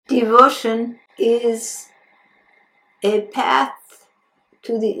Devotion is a path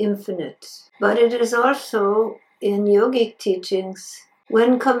to the infinite, but it is also, in yogic teachings,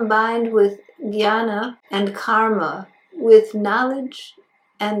 when combined with jnana and karma, with knowledge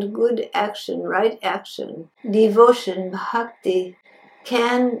and good action, right action, devotion, bhakti,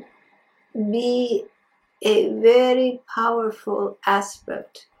 can be a very powerful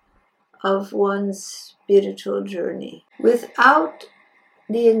aspect of one's spiritual journey. Without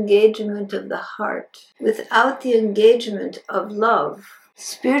the engagement of the heart, without the engagement of love,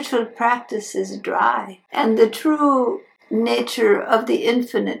 spiritual practice is dry, and the true nature of the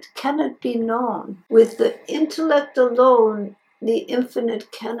infinite cannot be known. With the intellect alone, the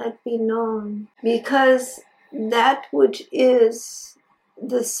infinite cannot be known, because that which is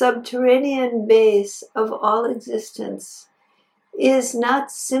the subterranean base of all existence is not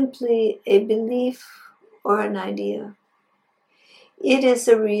simply a belief or an idea. It is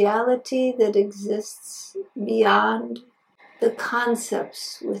a reality that exists beyond the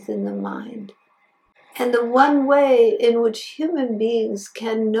concepts within the mind. And the one way in which human beings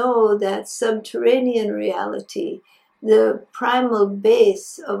can know that subterranean reality, the primal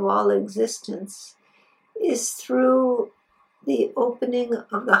base of all existence, is through the opening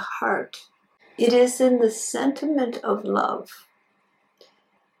of the heart. It is in the sentiment of love,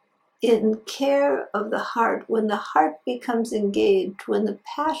 in care of the heart, when the heart becomes engaged, when the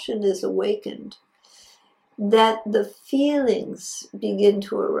passion is awakened, that the feelings begin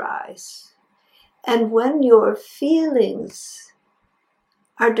to arise. And when your feelings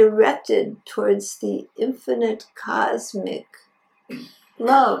are directed towards the infinite cosmic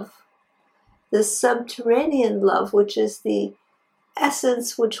love, the subterranean love, which is the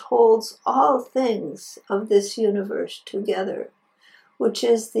essence which holds all things of this universe together, which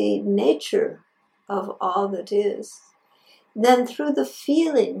is the nature of all that is, then through the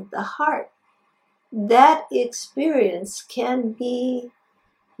feeling, the heart, that experience can be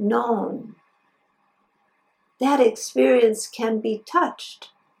known. That experience can be touched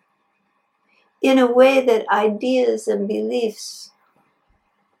in a way that ideas and beliefs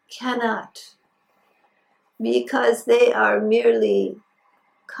cannot, because they are merely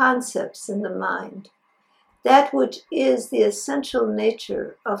concepts in the mind. That which is the essential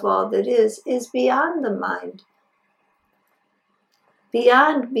nature of all that is beyond the mind,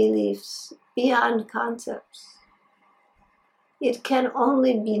 beyond beliefs, beyond concepts. It can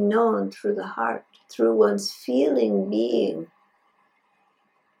only be known through the heart, through one's feeling being.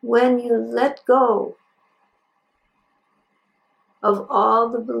 When you let go of all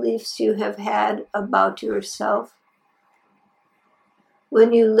the beliefs you have had about yourself,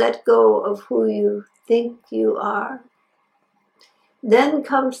 when you let go of who you think you are, then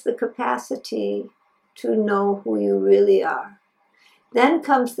comes the capacity to know who you really are. Then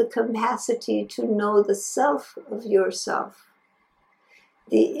comes the capacity to know the self of yourself,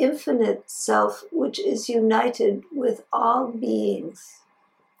 the infinite self which is united with all beings,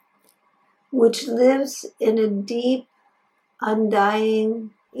 which lives in a deep,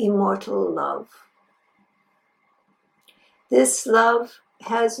 undying, immortal love. This love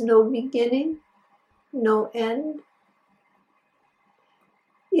has no beginning, no end.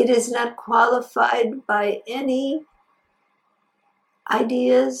 It is not qualified by any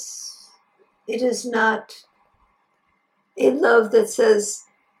ideas. It is not a love that says,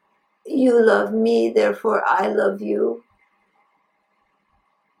 you love me, therefore I love you.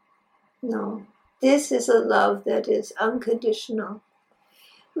 No, this is a love that is unconditional,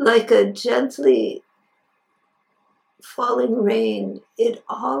 like a gently falling rain. It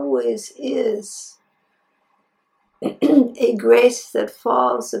always is a grace that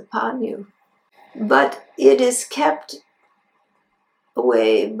falls upon you, but it is kept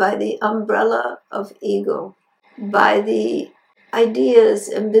away by the umbrella of ego, by the ideas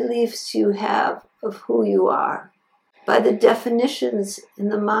and beliefs you have of who you are, by the definitions in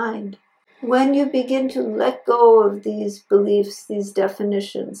the mind. When you begin to let go of these beliefs, these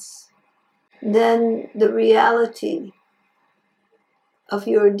definitions, then the reality of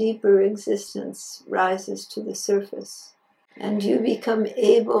your deeper existence rises to the surface, and you become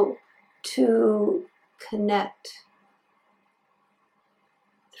able to connect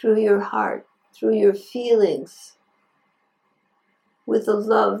through your heart, through your feelings, with a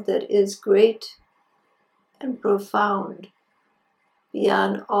love that is great and profound,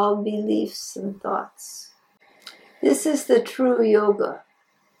 beyond all beliefs and thoughts. This is the true yoga.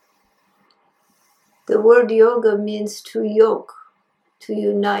 The word yoga means to yoke, to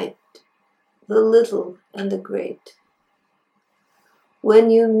unite the little and the great. When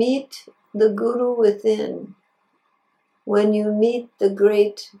you meet the Guru within, when you meet the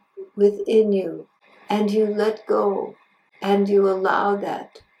great within you and you let go and you allow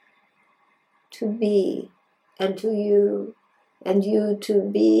that to be, and you to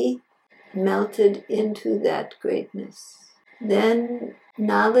be melted into that greatness, then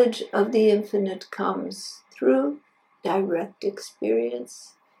knowledge of the infinite comes through direct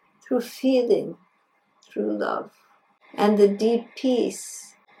experience, through feeling, through love. And the deep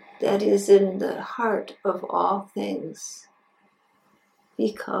peace that is in the heart of all things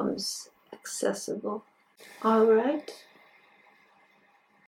becomes accessible. All right?